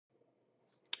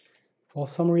For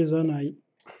some reason,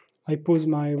 I pause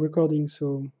my recording,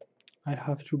 so I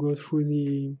have to go through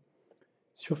the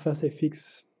surface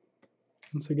FX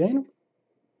once again.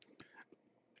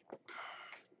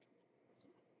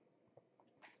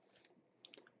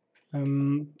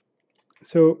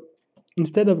 So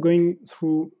instead of going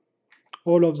through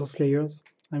all of those layers,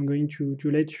 I'm going to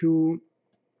let you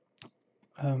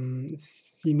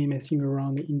see me messing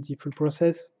around in the full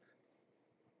process.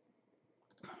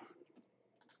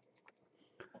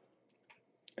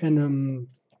 And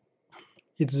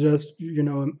it's just, you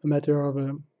know, a matter of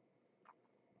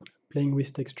playing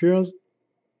with textures.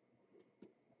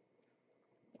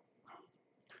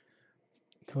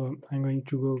 So I'm going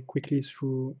to go quickly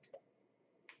through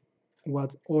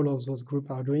what all of those groups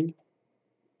are doing.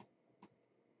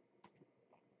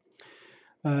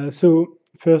 So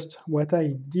first, what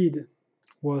I did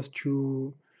was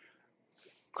to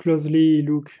closely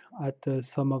look at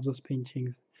some of those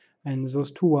paintings. And those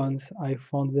two ones, I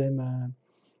found them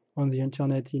on the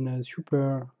internet in a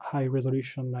super high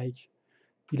resolution, like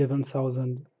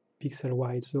 11,000 pixel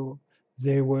wide. So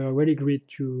they were really great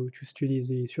to study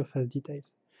the surface details.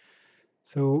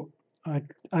 So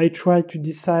I tried to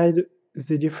decide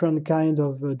the different kind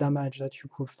of damage that you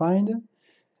could find.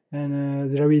 And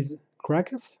there is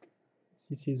cracks.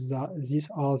 These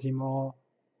are the more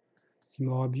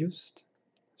obvious.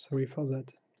 Sorry for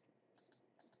that.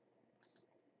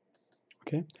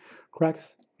 Okay,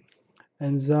 cracks,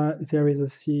 and there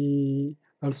is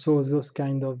also those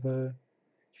kind of you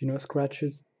know,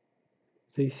 scratches.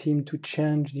 They seem to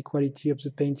change the quality of the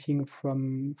painting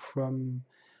from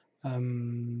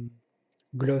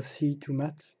glossy to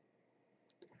matte.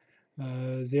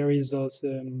 There is those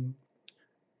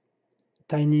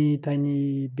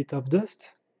tiny bit of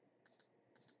dust.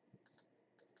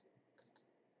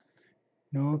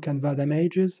 No canvas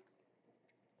damages.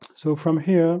 So from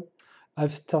here,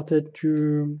 I've started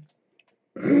to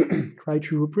try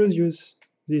to reproduce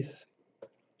this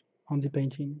on the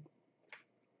painting.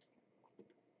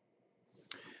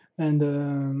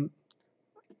 And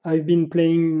I've been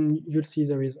playing, you'll see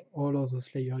there is all of those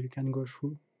layers you can go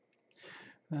through.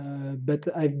 But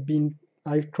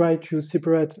I've tried to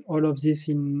separate all of this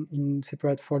in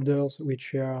separate folders,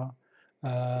 which are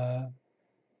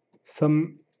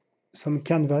some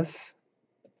canvas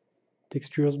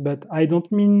textures, but I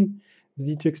don't mean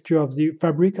the texture of the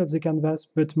fabric of the canvas,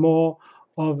 but more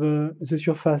of the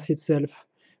surface itself,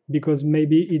 because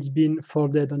maybe it's been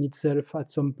folded on itself at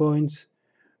some points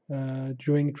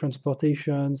during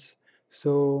transportations.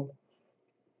 So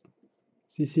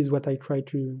this is what I try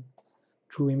to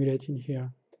emulate in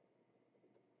here.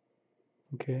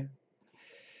 Okay.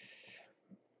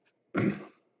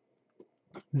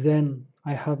 Then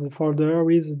I have the folder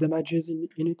with damages in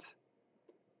it.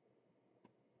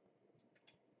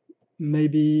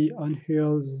 Maybe on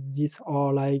here these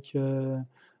are like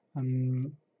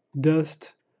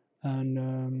dust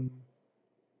and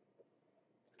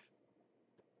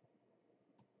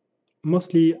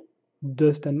mostly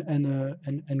dust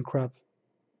and crap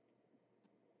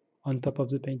on top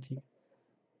of the painting.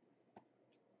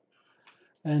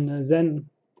 And then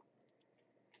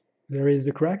there is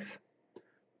the cracks,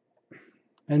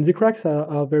 and the cracks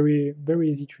are very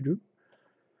easy to do.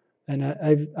 And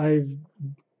I've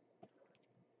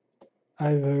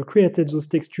created those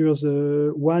textures.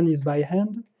 One is by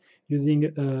hand using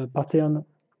a pattern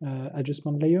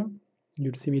adjustment layer.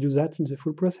 You'll see me do that in the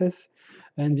full process.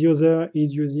 And the other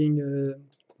is using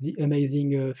the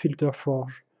amazing Filter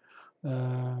Forge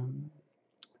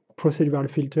procedural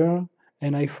filter.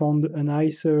 And I found a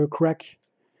nice crack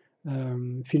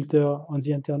filter on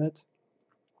the internet,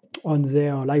 on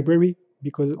their library,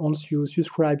 because once you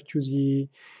subscribe to the,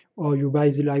 or you buy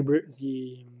the library,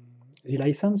 the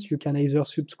license, you can either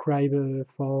subscribe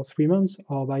for 3 months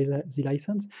or buy the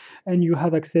license, and you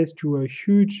have access to a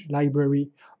huge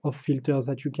library of filters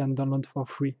that you can download for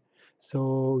free.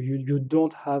 So you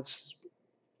don't have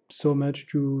so much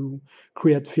to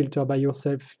create filter by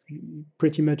yourself.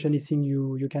 Pretty much anything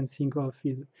you can think of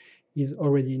is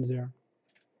already in there.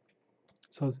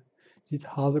 So these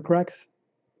are the cracks.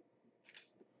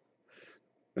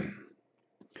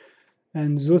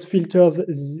 And those filters,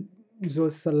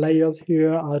 those layers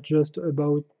here are just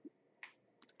about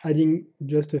adding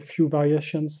just a few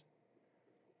variations.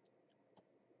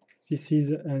 This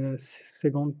is a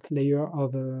second layer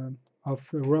of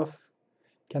rough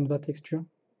canvas texture.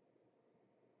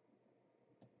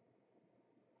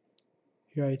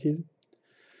 Here it is.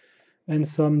 And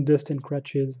some dust and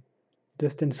scratches,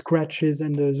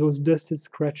 and those dust and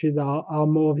scratches are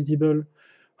more visible.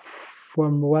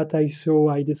 From what I saw,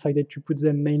 I decided to put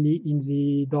them mainly in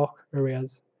the dark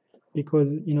areas.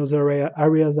 because in other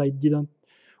areas I didn't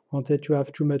wanted to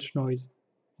have too much noise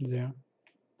there.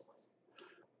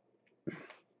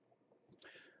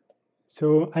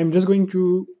 So I'm just going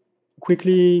to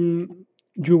quickly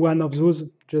do one of those,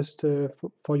 just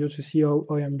for you to see how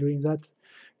I'm doing that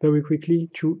very quickly,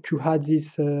 to add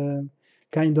this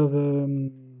kind of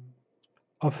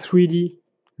 3D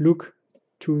look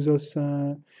to those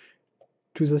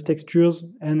textures,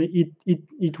 and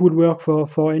it would work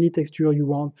for any texture you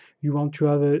want to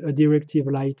have a directive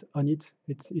light on it.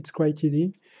 It's quite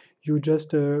easy. You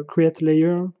just create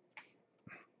layer.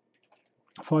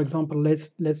 For example,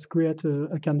 let's create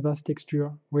a canvas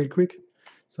texture real quick.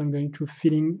 So I'm going to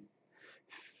fill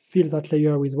that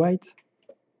layer with white.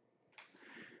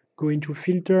 Go into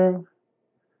filter,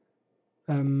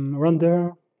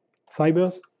 render,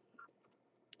 fibers.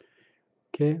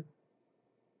 Okay. You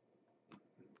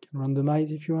can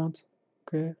randomize if you want.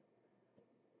 Okay.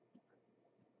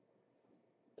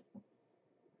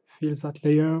 Fill that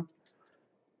layer.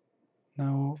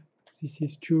 Now this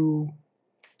is too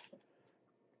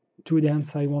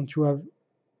dense. I want to have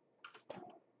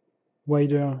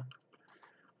wider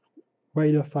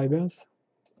fibers.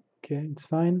 Okay, it's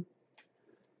fine.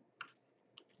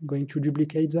 I'm going to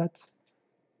duplicate that.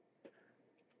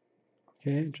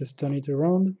 Okay, just turn it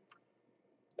around.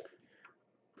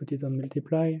 Put it on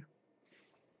multiply.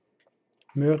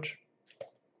 Merge.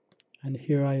 And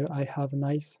here I have a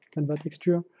nice canvas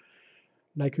texture,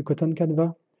 like a cotton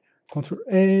canvas. Control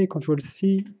A, Control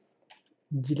C,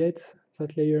 delete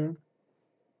that layer.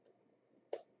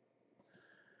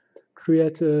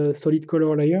 Create a solid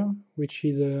color layer, which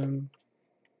is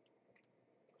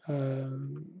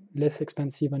less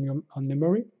expensive on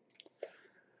memory.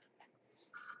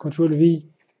 Control V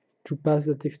to pass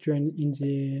the texture in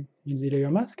the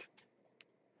layer mask.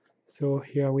 So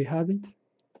here we have it.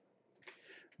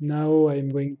 Now I'm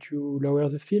going to lower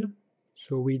the fill,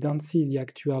 so we don't see the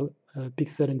actual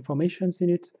pixel informations in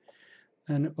it,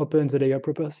 and open the layer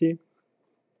property.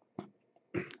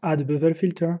 Add a bevel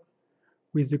filter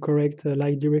with the correct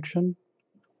light direction.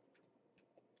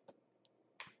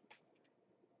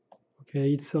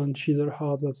 Okay, it's on chisel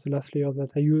hard. That's the last layer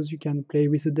that I use. You can play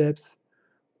with the depth,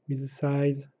 with the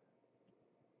size.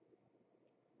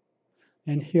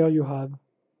 And here you have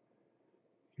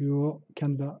your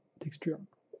canvas texture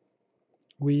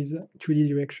with 2D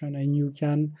direction, and you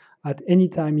can at any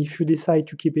time, if you decide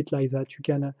to keep it like that, you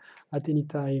can at any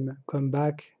time come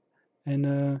back,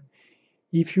 and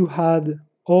if you had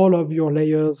all of your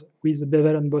layers with the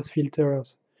bevel and boss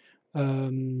filters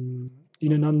in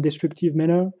a non-destructive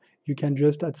manner, you can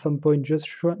just at some point just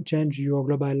change your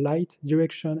global light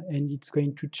direction, and it's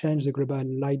going to change the global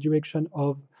light direction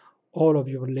of all of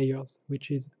your layers, which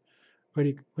is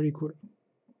very, very cool.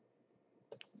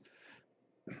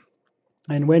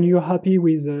 And when you're happy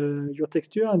with your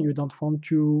texture and you don't want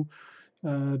to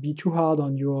be too hard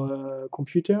on your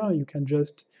computer, you can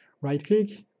just right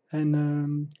click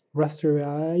and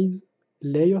rasterize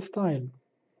layer style.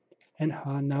 And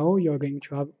now you're going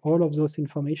to have all of those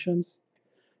informations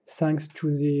thanks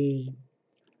to the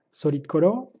solid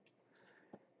color.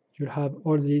 You'll have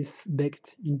all this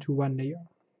baked into one layer.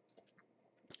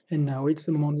 And now it's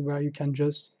the moment where you can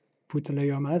just put a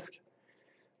layer mask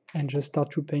and just start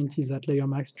to paint that layer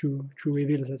mask to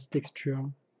reveal this texture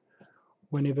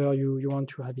whenever you want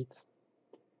to have it.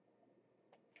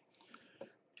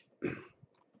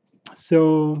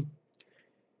 So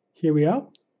here we are.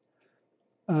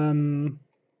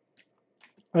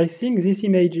 I think this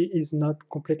image is not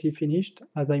completely finished.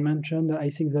 As I mentioned, I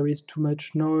think there is too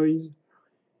much noise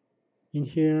in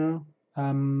here.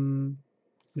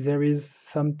 There is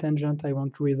some tangent I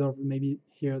want to resolve, maybe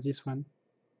here, this one.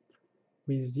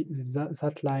 With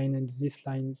that line and this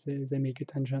line, they make a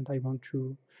tangent. I want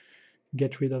to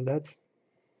get rid of that.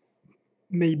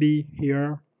 Maybe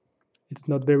here, it's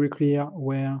not very clear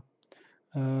where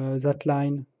that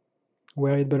line,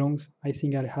 where it belongs. I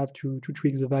think I'll have to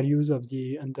tweak the values of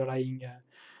the underlying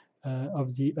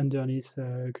of the underneath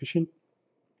cushion.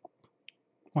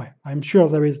 Well, I'm sure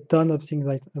there is a ton of things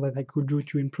that I could do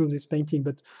to improve this painting,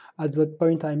 but at that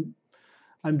point,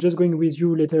 I'm just going with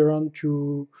you later on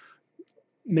to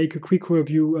make a quick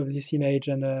review of this image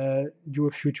and do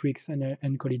a few tweaks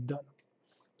and call it done.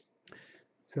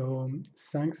 So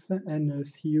thanks, and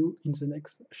see you in the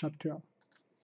next chapter.